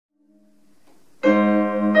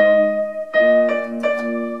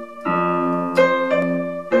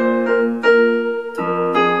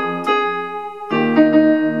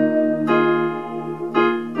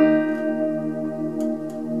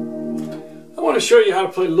I want to show you how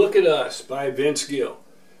to play Look at Us by Vince Gill.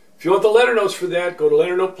 If you want the letter notes for that, go to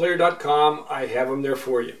LetterNotePlayer.com. I have them there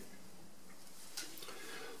for you.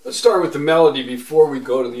 Let's start with the melody before we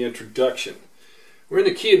go to the introduction. We're in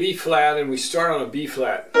the key of E flat and we start on a B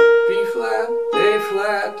flat. B flat, A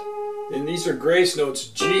flat, and these are grace notes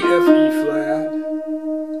G, F, E flat.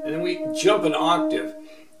 And then we jump an octave.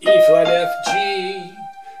 E flat, F, G,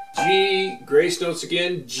 G, grace notes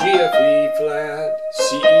again, G, F, E flat,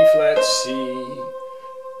 C, E flat, C.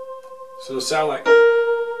 So it'll sound like.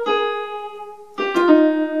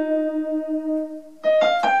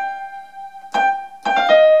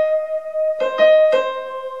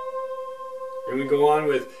 And we go on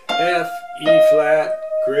with F, E flat,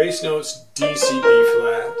 grace notes D, C, B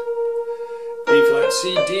flat, B flat,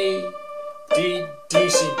 C, D, D, D,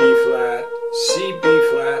 C, B flat, C, B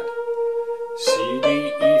flat, C, D,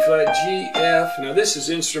 E flat, G, F. Now this is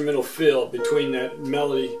instrumental fill between that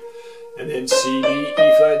melody and then C, D, E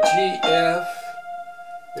flat, G, F.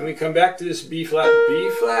 Then we come back to this B flat,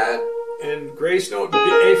 and grace note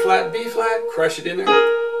A flat, B flat, crush it in there.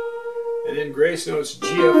 And then grace notes G,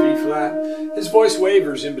 F, E flat. His voice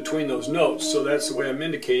wavers in between those notes, so that's the way I'm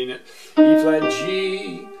indicating it. E flat,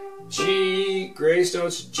 G, G, grace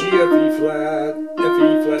notes G, F, E flat, F,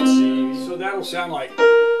 E flat, C. So that'll sound like.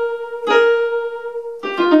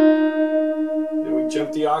 Then we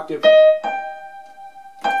jump the octave.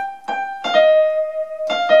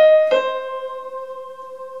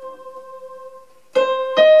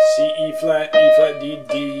 C, E flat, D,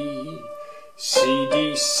 D. C,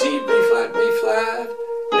 D, C, B flat, A flat,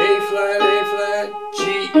 G,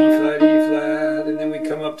 E flat, E flat, and then we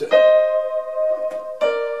come up to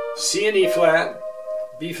C and E flat,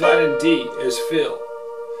 B flat and D as fill.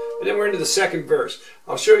 And then we're into the second verse.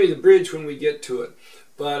 I'll show you the bridge when we get to it,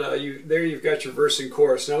 but there you've got your verse and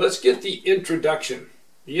chorus. Now let's get the introduction.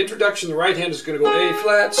 The introduction, the right hand is going to go A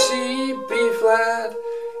flat, C, B flat,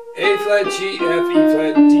 A flat, G, F, E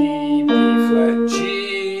flat, D, B flat,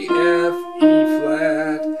 G, F, E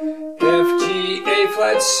flat, F, G, A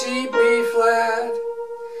flat, C, B flat.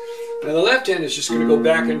 Now the left hand is just going to go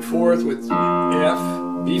back and forth with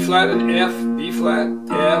F, B flat and F, B flat,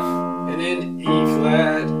 F, and then E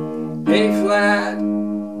flat, A flat,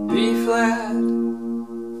 B flat.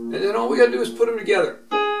 And then all we got to do is put them together.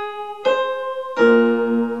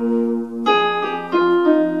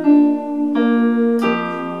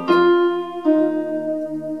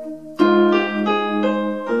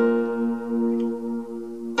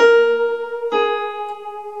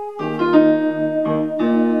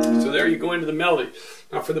 Go into the melody.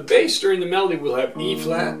 Now for the bass during the melody we'll have E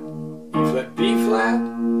flat, B flat, E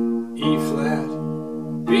flat,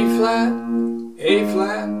 B flat, A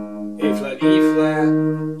flat, E flat,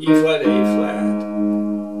 E flat, A flat,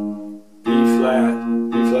 B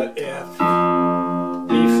flat, F,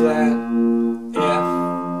 B flat, F,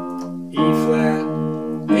 E flat,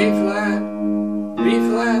 A flat, B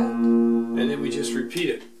flat, and then we just repeat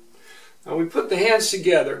it. Now we put the hands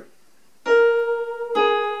together.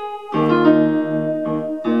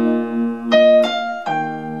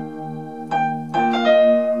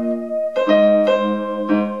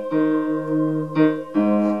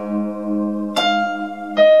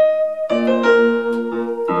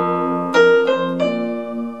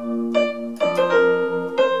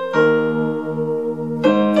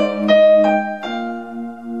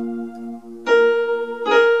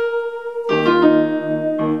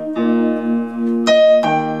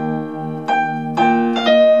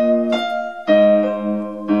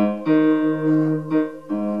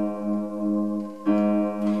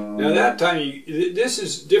 Now that time, this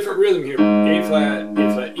is different rhythm here. A flat, E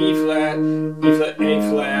flat, E flat, A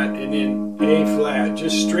flat, and then A flat.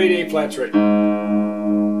 Just straight A flats right.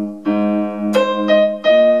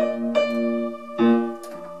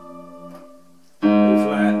 A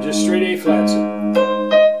flat, just straight A flats.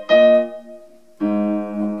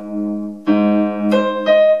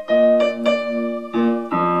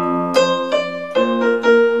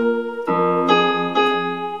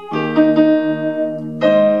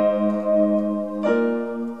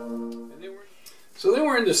 So then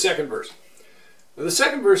we're in the second verse. Now the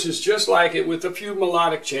second verse is just like it with a few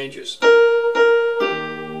melodic changes.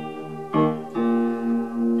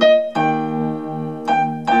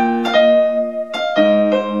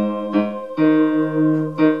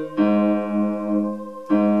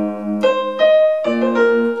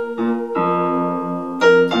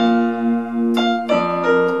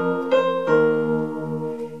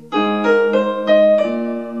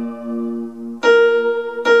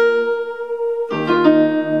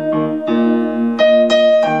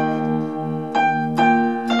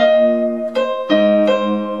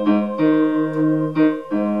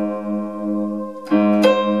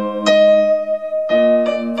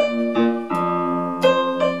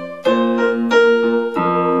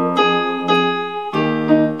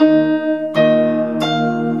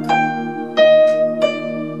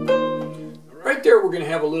 right there we're going to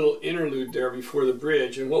have a little interlude there before the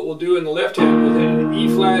bridge, and what we'll do in the left hand, we'll hit an E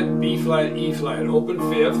flat, B flat, E flat, open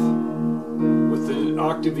fifth with the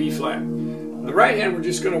octave E flat. In the right hand we're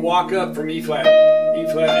just going to walk up from E flat,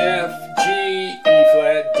 F, G, E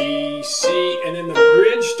flat, D, C, and then the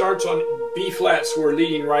bridge starts on B flat, so we're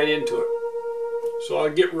leading right into it. So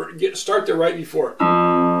I'll start there right before it.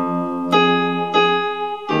 Now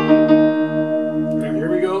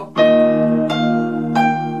here we go.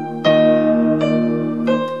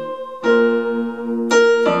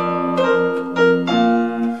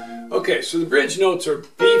 Okay, so the bridge notes are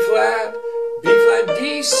B flat,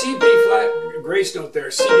 D, C, B flat, grace note there,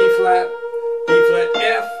 C, B flat,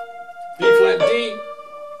 F, B flat, D,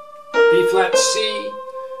 B flat, C,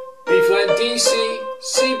 B flat, D, C,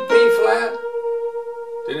 C, B flat.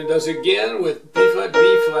 Then it does again with B flat,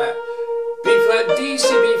 B flat, B flat, D, C,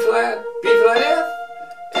 B flat, B flat,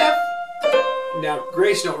 F. Now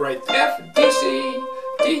grace note right, F, D, C,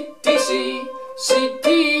 D, D, C, C,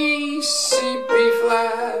 D, C, B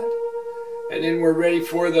flat. And then we're ready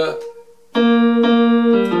for the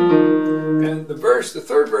verse. The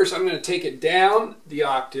third verse, I'm going to take it down the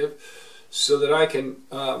octave so that I can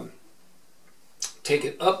take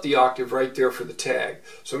it up the octave right there for the tag.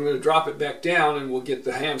 So I'm going to drop it back down and we'll get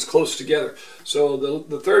the hands close together. So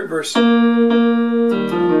the third verse,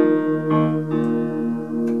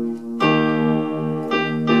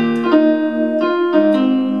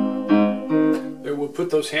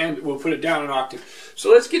 we'll put it down an octave.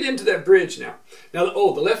 So let's get into that bridge now. Now,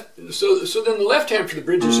 so then the left hand for the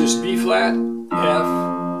bridge is just B flat, F,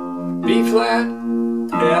 B flat,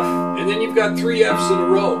 F, and then you've got 3 Fs in a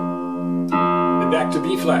row, and back to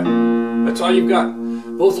B flat. That's all you've got.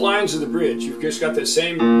 Both lines of the bridge. You've just got that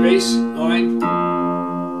same bass line.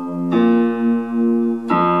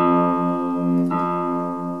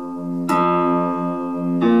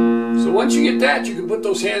 So once you get that, you can put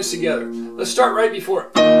those hands together. Let's start right before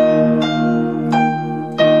it.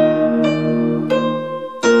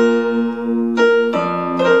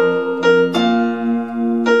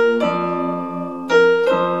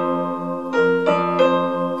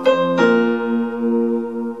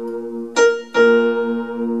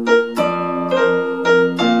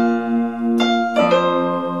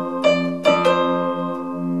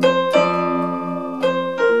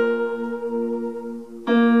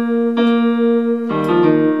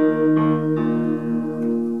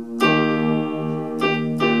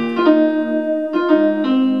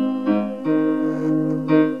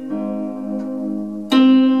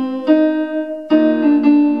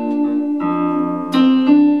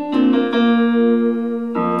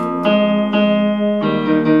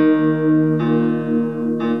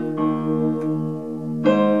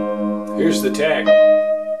 Here's the tag.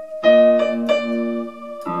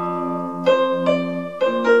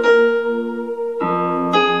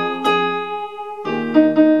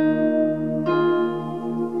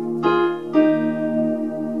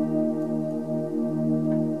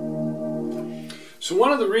 So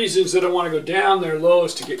one of the reasons that I want to go down there low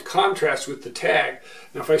is to get contrast with the tag.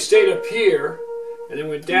 Now if I stayed up here and then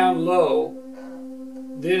went down low,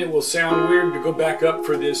 then it will sound weird to go back up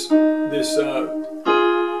for this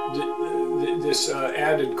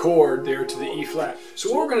added chord there to the E flat. So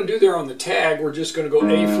what we're going to do there on the tag, we're just going to go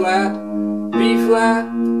A flat, B flat,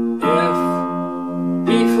 F,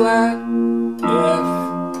 B flat,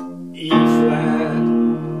 F, E flat,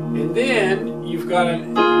 and then you've got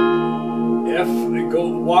an F,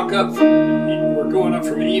 walk up, we're going up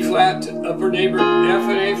from E flat to upper neighbor, F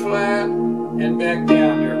and A flat, and back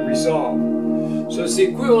down there, resolve. So it's the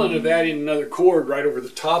equivalent of adding another chord right over the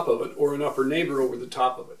top of it, or an upper neighbor over the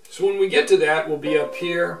top of it. So when we get to that, we'll be up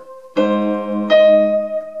here. And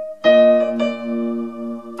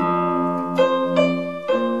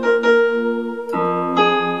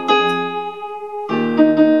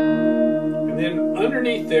then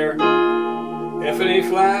underneath there, F and A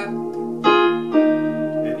flat,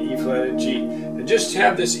 and E flat and G. And just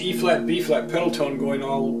have this E flat, B flat pedal tone going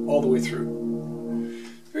all the way through.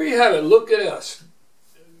 There you have it. Look at Us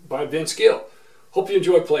by Gill. Hope you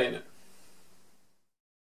enjoy playing it.